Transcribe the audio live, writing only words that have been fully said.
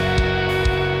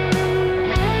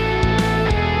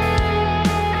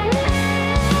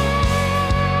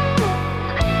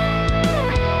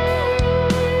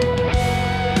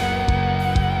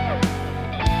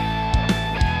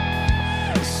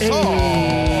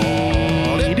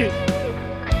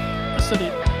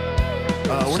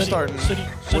starting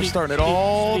it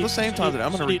all the same time today.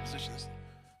 I'm going to reposition this.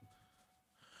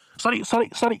 Sorry. Look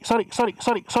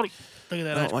at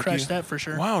that. I crashed that for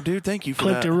sure. Wow, dude. Thank you for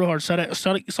Clipped that. it real hard. Sorry.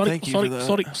 Sorry. Sorry. Stop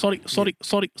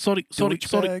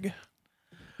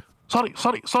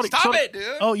it, dude.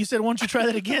 Oh, you said, why don't you try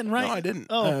that again, right? No, I didn't.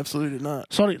 Oh. I absolutely did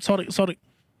not. Sorry. That's why I did it. I thought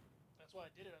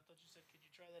you said, could you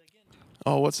try that again, dude?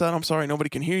 Oh, what's that? I'm sorry. Nobody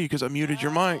can hear you because I muted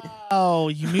your mic. Oh,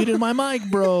 you muted my mic,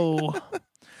 bro.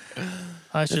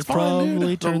 I should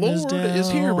probably turn this down. The Lord is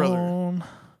here, brother.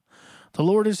 The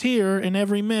Lord is here in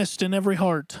every mist, in every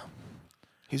heart.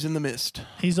 He's in the mist.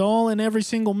 He's all in every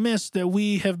single mist that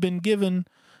we have been given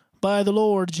by the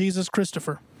Lord, Jesus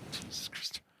Christopher.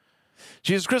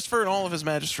 Jesus Christopher and all of his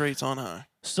magistrates on high.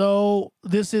 So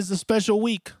this is a special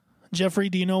week. Jeffrey,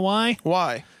 do you know why?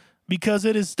 Why? Because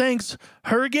it is thanks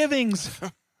her givings.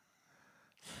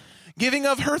 Giving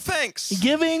of her thanks.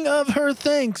 Giving of her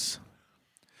thanks.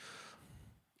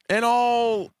 And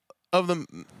all of the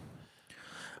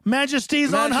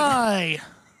majesties on high.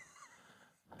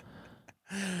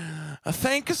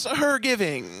 Thanks her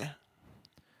giving.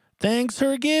 Thanks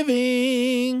her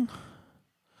giving.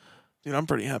 Dude, I'm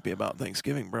pretty happy about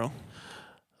Thanksgiving, bro.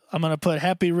 I'm going to put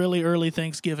happy really early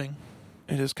Thanksgiving.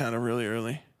 It is kind of really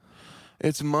early.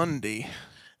 It's Monday.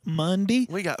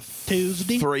 We got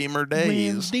Tuesday, 3 more days.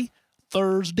 Wednesday,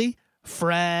 Thursday,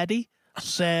 Friday,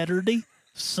 Saturday,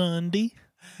 Sunday,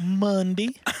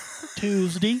 Monday,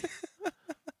 Tuesday.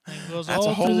 That's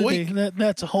a whole week.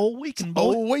 That's a whole week.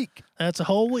 Whole week. That's a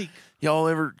whole week. Y'all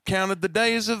ever counted the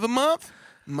days of the month?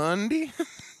 Monday,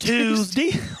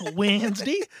 Tuesday,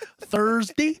 Wednesday,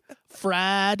 Thursday,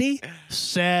 Friday,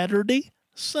 Saturday,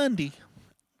 Sunday.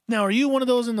 Now, are you one of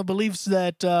those in the beliefs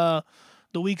that the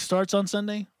week starts on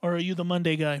Sunday, or are you the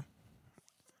Monday guy?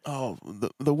 Oh,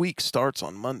 the week starts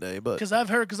on Monday, but because I've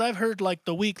heard like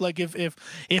the week, like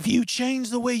if you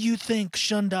change the way you think,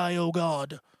 Shundai, oh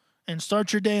God, and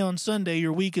start your day on Sunday,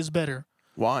 your week is better.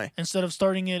 Why? Instead of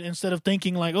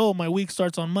thinking like, oh, my week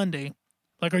starts on Monday.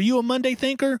 Like, are you a Monday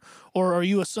thinker or are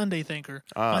you a Sunday thinker?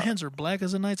 My hands are black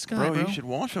as a night sky, bro. You should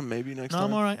wash them maybe next time. No,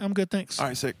 I'm all right. I'm good, thanks. All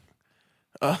right, sick.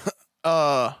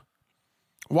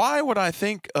 Why would I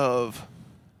think of...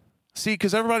 See,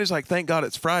 because everybody's like, thank God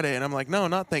it's Friday. And I'm like, no,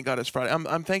 not thank God it's Friday.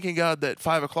 I'm thanking God that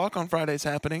 5 o'clock on Friday is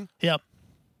happening. Yeah.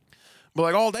 But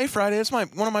like all day Friday, it's one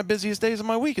of my busiest days of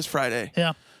my week is Friday.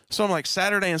 Yeah. So I'm like,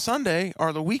 Saturday and Sunday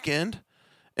are the weekend.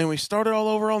 And we started all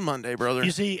over on Monday, brother.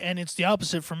 You see, and it's the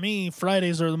opposite for me.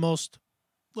 Fridays are the most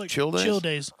like chill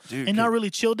days. Dude, and not really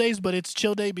chill days, but it's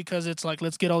chill day because it's like,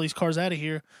 let's get all these cars out of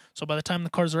here. So by the time the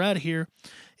cars are out of here,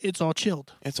 it's all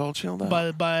chilled. It's all chilled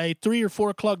out. By 3 or 4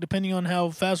 o'clock, depending on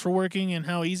how fast we're working and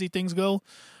how easy things go,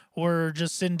 we're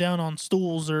just sitting down on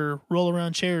stools or roll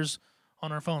around chairs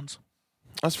on our phones.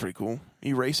 That's pretty cool.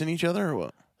 You racing each other or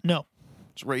what? No.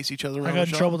 Just race each other around I got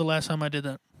in trouble the last time I did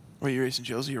that. Were you racing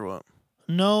Josie or what?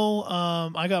 No,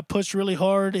 I got pushed really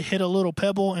hard, hit a little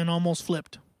pebble, and almost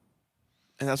flipped.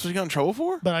 And that's what you got in trouble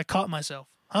for? But I caught myself.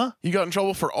 Huh? You got in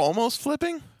trouble for almost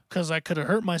flipping? Because I could have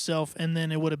hurt myself, and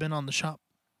then it would have been on the shop.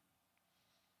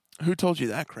 Who told you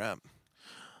that crap?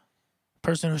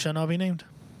 Person who shall not be named.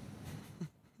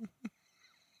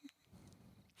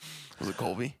 Was it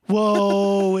Colby?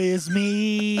 Whoa, is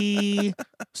me.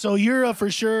 So you're for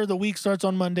sure the week starts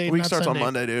on Monday. Week starts Sunday.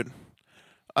 on Monday, dude.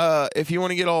 If you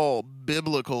want to get all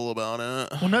biblical about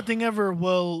it. Well, nothing ever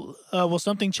will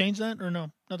something change that or no?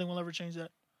 Nothing will ever change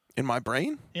that. In my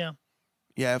brain? Yeah.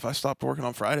 Yeah, if I stopped working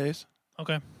on Fridays.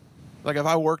 Okay. Like if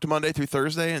I worked Monday through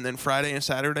Thursday and then Friday and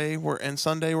Saturday and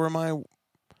Sunday were my...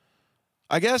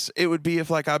 I guess it would be if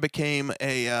like I became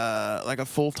a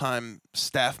full-time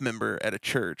staff member at a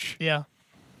church. Yeah.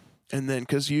 And then,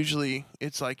 because usually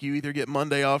it's like you either get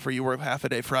Monday off or you work half a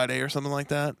day Friday or something like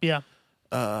that. Yeah.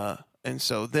 And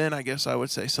so then I guess I would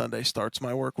say Sunday starts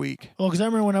my work week. Well, because I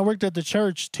remember when I worked at the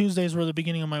church, Tuesdays were the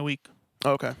beginning of my week.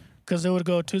 Okay. Because it would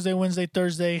go Tuesday, Wednesday,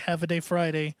 Thursday, half a day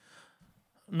Friday,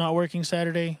 not working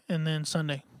Saturday, and then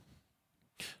Sunday.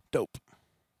 Dope.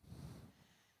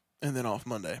 And then off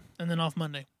Monday. And then off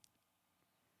Monday.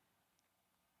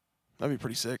 That'd be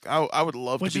pretty sick. I would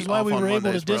love Which to be is why off we on were able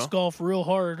Mondays, to disc bro. golf real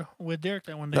hard with Derek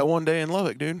that one day. That one day in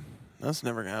Lubbock, dude. That's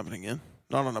never going to happen again.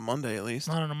 Not on a Monday, at least.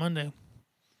 Not on a Monday.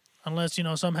 Unless,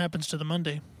 something happens to the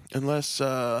Monday. Unless,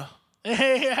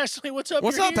 Hey, Ashley, what's up?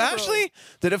 What's You're up, here, Ashley? bro.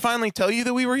 Did it finally tell you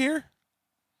that we were here?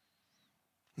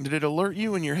 Did it alert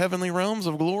you in your heavenly realms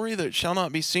of glory that shall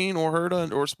not be seen or heard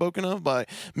or spoken of by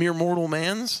mere mortal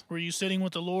mans? Were you sitting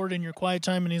with the Lord in your quiet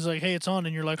time and he's like, hey, it's on,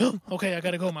 and you're like, oh, okay, I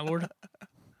gotta go, my Lord.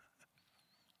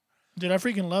 Dude, I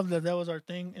freaking love that was our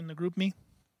thing in the group me.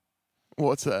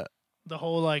 What's that? The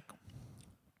whole,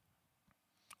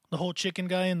 The whole chicken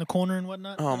guy in the corner and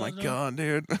whatnot. Oh my god,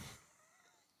 dude.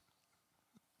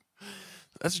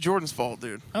 That's Jordan's fault,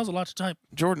 dude. That was a lot to type.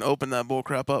 Jordan opened that bull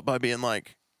crap up by being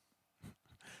like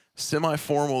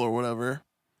semi-formal or whatever.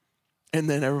 And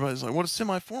then everybody's like, what does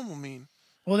semi-formal mean?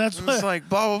 Well, that's And what. it's like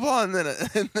blah, blah, blah. And then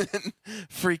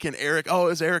freaking Eric. Oh, it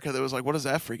was Erica that was like, what does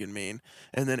that freaking mean?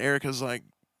 And then Erica's like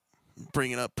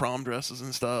bringing up prom dresses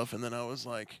and stuff. And then I was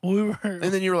like, we were. and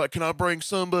then you were like, can I bring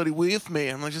somebody with me?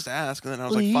 I'm like, just ask. And then I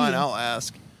was like, fine, I'll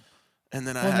ask. And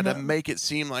then I had to make it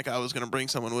seem like I was going to bring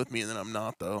someone with me. And then I'm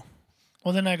not, though.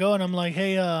 Well, then I go and I'm like,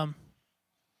 hey, so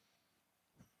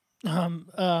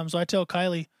I tell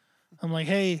Kylie, I'm like,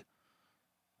 hey,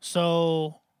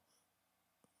 so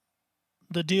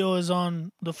the deal is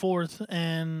on the 4th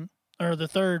or the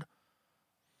 3rd,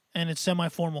 and it's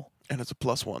semi-formal. And it's a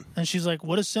 +1. And she's like,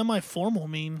 what does semi-formal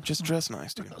mean? Just dress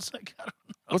nice, dude. I was like, I don't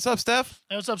know. What's up, Steph?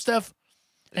 Hey, what's up, Steph?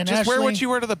 And just Ashley, wear what you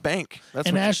wear to the bank. That's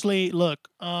and what Ashley, look,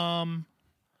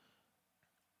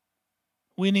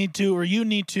 we need to, or you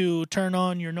need to turn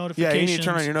on your notifications. Yeah, you need to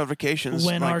turn on your notifications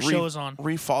when our show is on.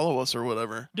 Refollow us or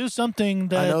whatever. Do something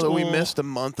that I know that we will- missed a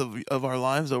month of our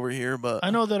lives over here, but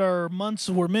I know that our months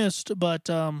were missed, but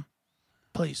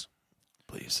please.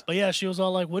 But yeah, she was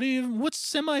all like, what's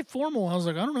semi-formal? I was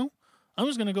like, I don't know. I'm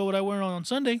just going to go what I wear on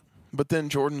Sunday. But then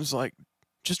Jordan's like,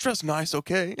 just dress nice,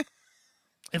 okay?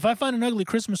 If I find an ugly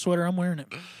Christmas sweater, I'm wearing it.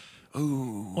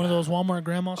 Ooh. One of those Walmart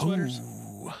grandma sweaters.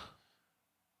 Ooh.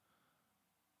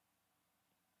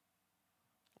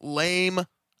 Lame.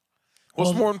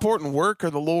 What's Well, more important, work or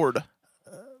the Lord?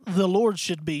 The Lord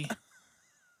should be.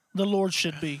 The Lord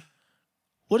should be.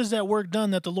 What has that work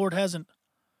done that the Lord hasn't?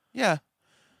 Yeah.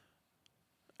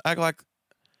 Act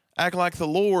like the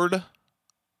Lord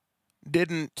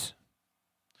didn't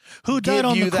Who died give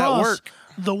on you the that cross? work.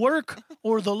 The work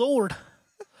or the Lord?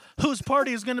 Whose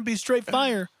party is going to be straight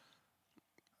fire?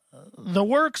 The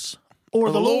works or Or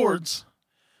the the Lord's? Lord's.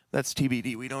 That's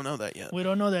TBD. We don't know that yet. We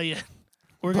don't know that yet.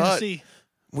 We're going to But- see.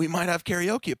 We might have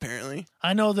karaoke, apparently.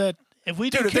 I know that if we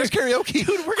do Dude, if there's karaoke,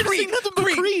 Dude, we're gonna sing nothing but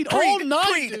Creed all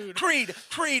night, dude.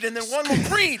 Creed, and then one more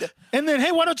Creed. and then,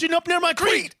 hey, why don't you up near my Creed?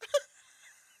 Creed.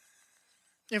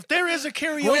 If there is a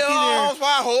karaoke With there, all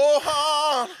my whole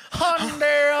heart.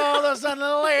 under all the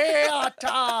sunlight.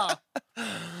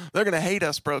 They're gonna hate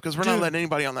us, bro, because we're not Dude. letting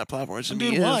anybody on that platform. It's just Dude,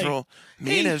 me and why? Israel.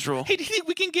 Me and Israel. Hey, do you think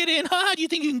we can get in? Huh? Do you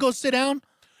think you can go sit down?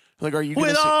 Like, are you gonna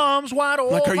With sing? arms wide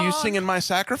open. Like, are you singing My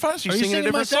Sacrifice? Or Are you singing a singing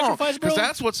My different song? Sacrifice, bro? Because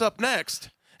that's what's up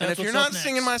next. And That's if you're what's not up next.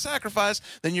 singing My Sacrifice,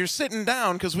 then you're sitting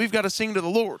down because we've got to sing to the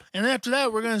Lord. And after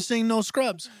that, we're going to sing No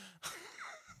Scrubs.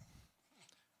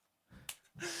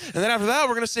 And then after that,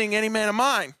 we're gonna sing Any Man of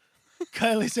Mine.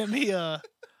 Kylie sent me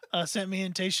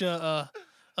and Tasha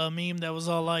a meme that was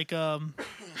all like,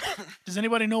 does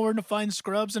anybody know where to find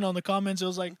Scrubs? And on the comments, it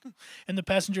was like, in the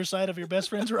passenger side of your best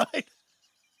friend's ride.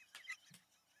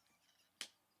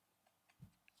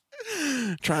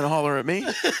 Trying to holler at me.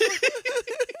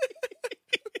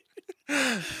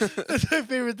 That's my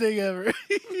favorite thing ever.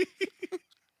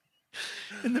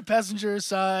 In the passenger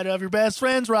side of your best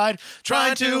friend's ride,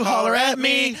 trying to holler at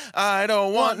me. I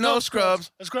don't want no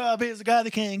scrubs. A scrub is a guy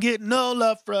that can't get no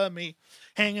love from me.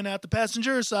 Hanging out the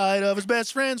passenger side of his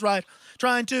best friend's ride,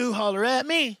 trying to holler at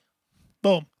me.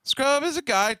 Boom. Scrub is a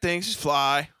guy thinks he's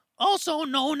fly. Also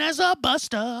known as a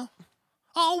buster.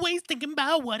 Always thinking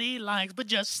about what he likes, but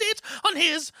just sits on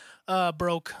his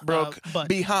broke butt.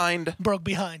 Behind. Broke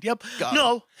behind. Yep. Got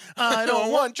No, I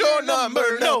don't want your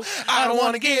number. No, I don't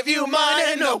want to give you mine.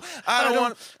 And no, I don't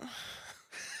want.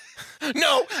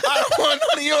 No, I don't want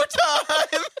none of your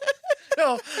time.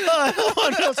 No, I don't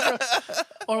want no scrubs.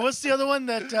 Or what's the other one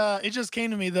that it just came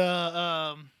to me?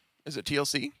 The Is it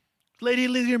TLC? lady,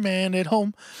 leave your man at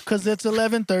home because it's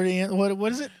 11:30. And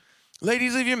what is it?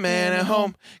 Ladies, leave your man at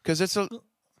home because it's a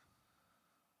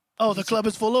Oh, the club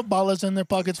is full of ballers and their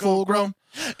pockets full grown.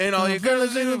 and all your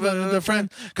girls leave their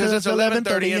friend because it's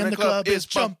 11:30 and the club is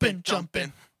jumping.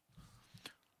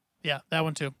 Yeah, that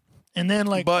one too. And then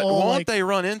like, But all, won't like, they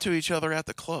run into each other at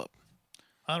the club?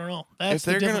 I don't know. That's If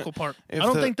the they're gonna- difficult part. I if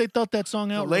don't the- think they thought that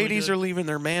song out. The ladies are leaving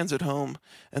their mans at home,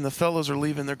 and the fellas are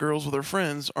leaving their girls with their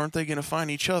friends. Aren't they going to find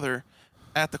each other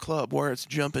at the club where it's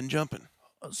jumping?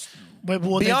 Wait,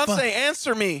 will Beyonce, they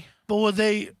answer me. but will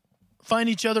they find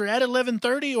each other at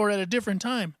 11:30 or at a different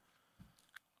time?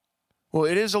 Well,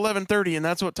 it is 11:30, and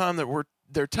that's what time that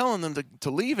they're telling them to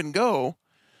leave and go.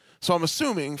 So I'm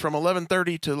assuming from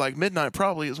 11:30 to like midnight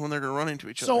probably is when they're going to run into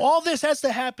each So other. all this has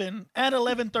to happen at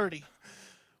 11:30.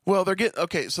 Well, they're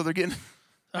getting so they're getting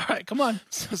All right, come on.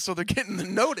 so they're getting the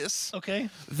notice Okay.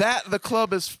 that the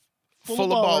club is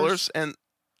full of ballers and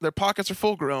their pockets are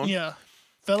full grown. Yeah.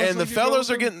 Fellas and the leave your fellas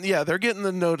girls are getting they're getting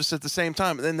the notice at the same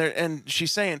time. And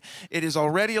she's saying it is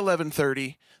already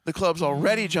 11:30. The club's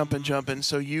already jumping,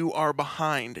 so you are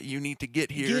behind. You need to get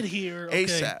here. Get here, okay.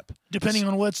 ASAP. Depending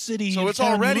on what city. So it's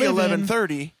town you already live in,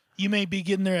 11:30. You may be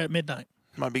getting there at midnight.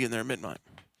 Might be getting there at midnight.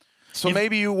 So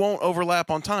maybe you won't overlap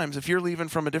on times if you're leaving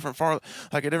from a different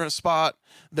spot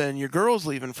than your girl's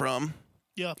leaving from.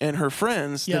 Yeah. And her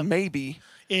friends, Yep. then maybe.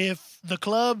 If the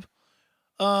club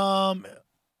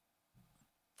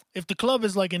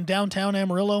is like in downtown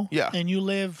Amarillo, Yeah. and you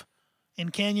live in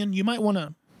Canyon, you might want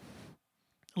to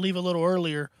leave a little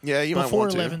earlier. Yeah, you might before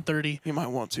want to. 11:30. You might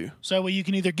want to. So that way you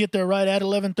can either get there right at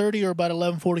 11:30 or about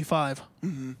 11:45.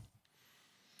 Mm-hmm.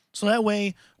 So that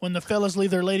way, when the fellas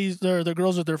leave their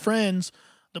girls with their friends,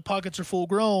 the pockets are full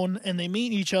grown and they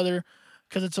meet each other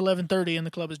because it's 11:30 and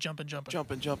the club is jumping.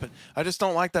 Jumping. I just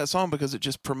don't like that song because it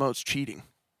just promotes cheating.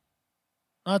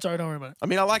 Oh, that's all right. Don't worry about it. I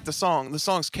mean, I like the song. The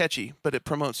song's catchy, but it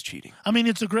promotes cheating. I mean,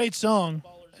 it's a great song,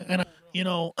 and you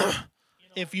know,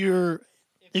 if you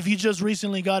just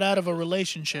recently got out of a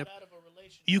relationship,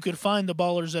 you could find the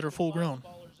ballers that are full grown.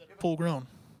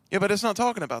 Yeah, but it's not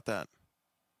talking about that.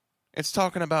 It's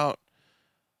talking about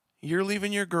you're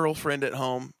leaving your girlfriend at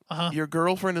home. Your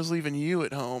girlfriend is leaving you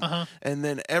at home, and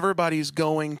then everybody's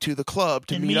going to the club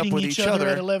to And meet up meeting with each each other other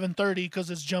at 11:30 because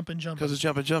it's jumping. because it's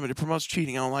jumping. It promotes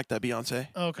cheating. I don't like that, Beyonce.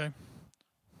 Okay,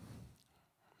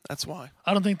 That's why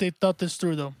I don't think they thought this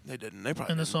through though they didn't. They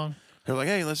probably in the didn't. song. They're like,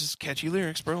 hey, let's just catchy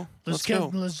lyrics, bro. Let's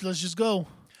go. Let's just go.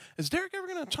 Is Derek ever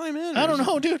gonna chime in? I or don't is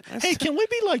know, it- dude. Hey, can we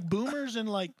be like boomers and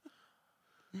like?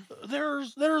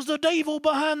 There's the devil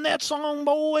behind that song,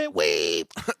 boy.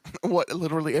 Weep. What?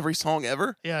 Literally every song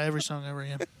ever? Yeah, every song ever.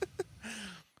 Yeah.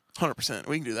 100%.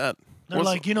 We can do that. They're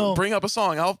like, you know, bring up a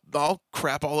song. I'll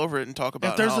crap all over it and talk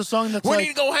about. if there's how a song that's we like, need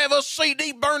to go have a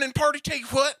CD burning party. Tell you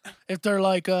what. if they're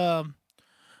like,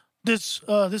 this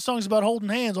song's about holding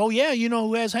hands. Oh yeah, you know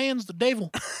who has hands? The devil.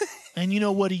 And you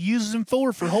know what he uses them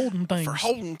for holding things. For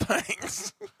holding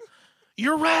things.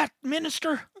 You're right,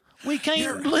 minister. We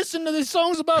can't listen to these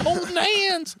songs about holding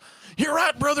hands. You're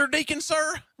right, Brother Deacon,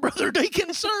 sir. Brother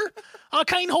Deacon, sir. I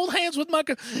can't hold hands with my...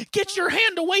 Get your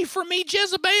hand away from me,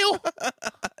 Jezebel.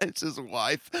 It's his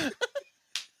wife.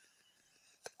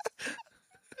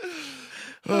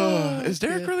 Is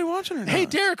Derek really watching or not? Hey,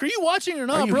 Derek, are you watching or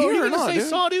not, you bro? Are here you or going to not, say dude?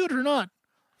 saw dude or not?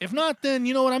 If not, then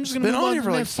you know what? I'm just going to Been move on on here to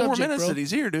for the like next 4 subject, minutes bro. that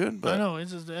he's here, dude. But I know.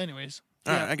 It's just, anyways.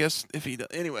 all Yeah. right, I guess if he does.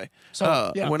 Anyway,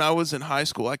 So, yeah. when I was in high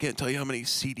school, I can't tell you how many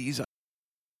CDs